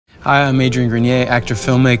Hi, I'm Adrian Grenier, actor,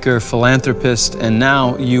 filmmaker, philanthropist, and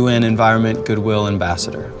now UN Environment Goodwill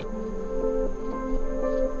Ambassador.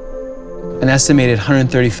 An estimated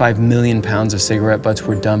 135 million pounds of cigarette butts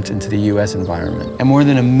were dumped into the US environment, and more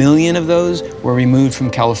than 1 million of those were removed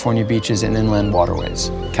from California beaches and inland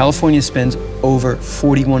waterways. California spends over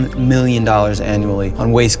 $41 million annually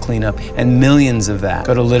on waste cleanup, and millions of that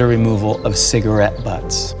go to litter removal of cigarette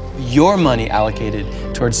butts. Your money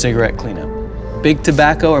allocated towards cigarette cleanup. Big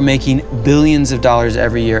Tobacco are making billions of dollars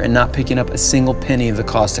every year and not picking up a single penny of the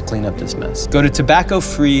cost to clean up this mess. Go to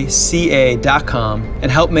tobaccofreeca.com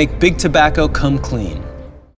and help make Big Tobacco come clean.